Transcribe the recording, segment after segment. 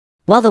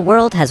While the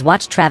world has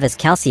watched Travis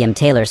Kelce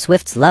Taylor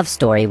Swift's love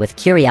story with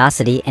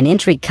curiosity and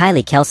intrigue,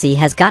 Kylie Kelce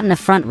has gotten a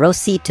front row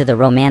seat to the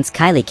romance.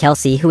 Kylie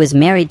Kelce, who is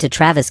married to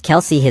Travis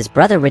Kelce, his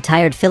brother,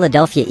 retired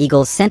Philadelphia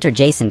Eagles center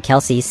Jason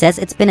Kelce, says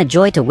it's been a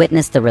joy to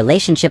witness the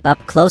relationship up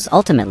close.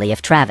 Ultimately,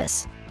 if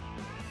Travis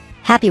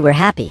happy, we're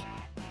happy.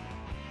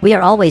 We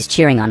are always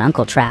cheering on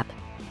Uncle Trap.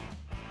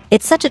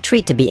 It's such a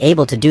treat to be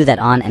able to do that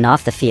on and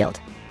off the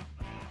field.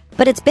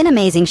 But it's been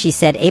amazing, she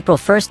said April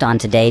 1st on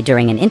Today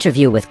during an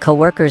interview with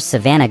co-workers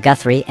Savannah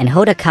Guthrie and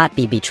Hoda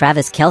Kotb.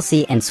 Travis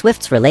Kelce and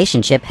Swift's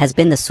relationship has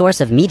been the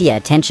source of media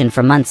attention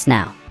for months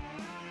now.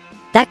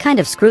 That kind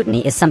of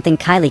scrutiny is something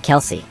Kylie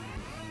Kelce,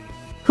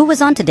 who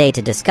was on Today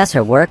to discuss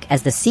her work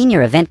as the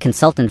senior event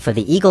consultant for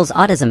the Eagles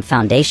Autism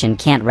Foundation,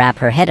 can't wrap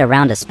her head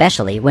around,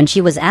 especially when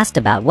she was asked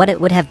about what it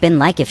would have been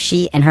like if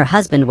she and her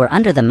husband were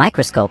under the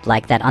microscope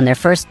like that on their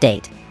first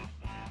date.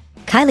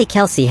 Kylie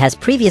Kelce has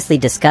previously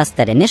discussed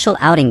that initial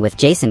outing with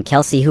Jason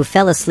Kelce, who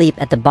fell asleep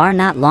at the bar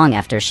not long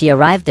after she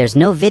arrived. There's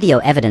no video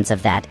evidence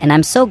of that, and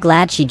I'm so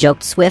glad, she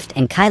joked. Swift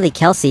and Kylie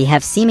Kelce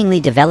have seemingly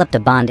developed a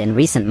bond in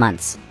recent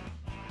months.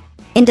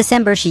 In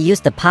December, she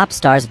used the pop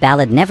star's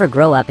ballad Never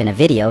Grow Up in a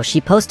video she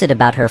posted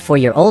about her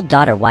 4-year-old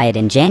daughter Wyatt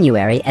in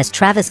January as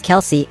Travis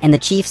Kelce and the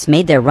Chiefs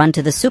made their run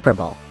to the Super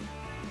Bowl.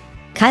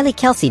 Kylie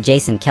Kelce,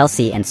 Jason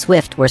Kelce and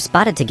Swift were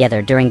spotted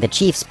together during the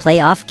Chiefs'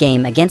 playoff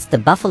game against the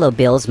Buffalo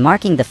Bills,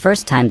 marking the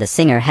first time the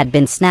singer had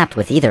been snapped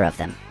with either of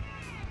them.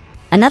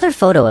 Another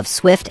photo of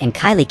Swift and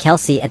Kylie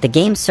Kelce at the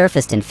game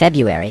surfaced in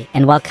February,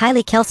 and while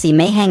Kylie Kelce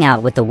may hang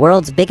out with the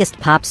world's biggest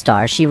pop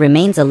star, she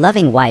remains a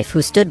loving wife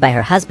who stood by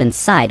her husband's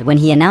side when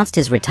he announced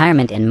his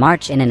retirement in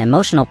March in an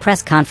emotional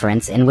press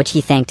conference in which he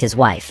thanked his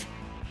wife.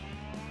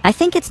 "I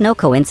think it's no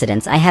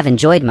coincidence I have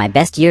enjoyed my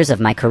best years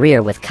of my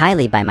career with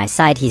Kylie by my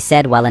side," he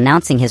said while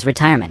announcing his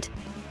retirement.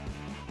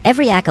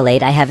 "Every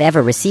accolade I have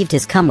ever received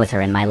has come with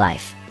her in my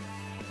life.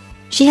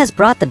 She has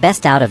brought the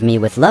best out of me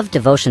with love,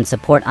 devotion,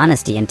 support,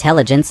 honesty,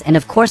 intelligence, and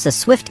of course a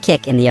Swift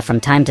kick in the from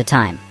time to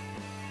time."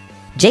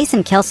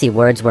 Jason Kelce's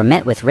words were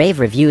met with rave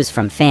reviews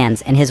from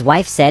fans, and his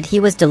wife said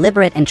he was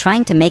deliberate and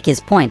trying to make his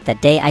point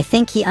that day. "I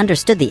think he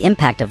understood the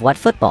impact of what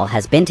football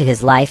has been to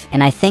his life,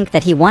 and I think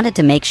that he wanted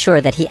to make sure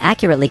that he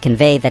accurately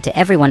conveyed that to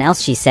everyone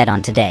else," she said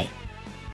on Today.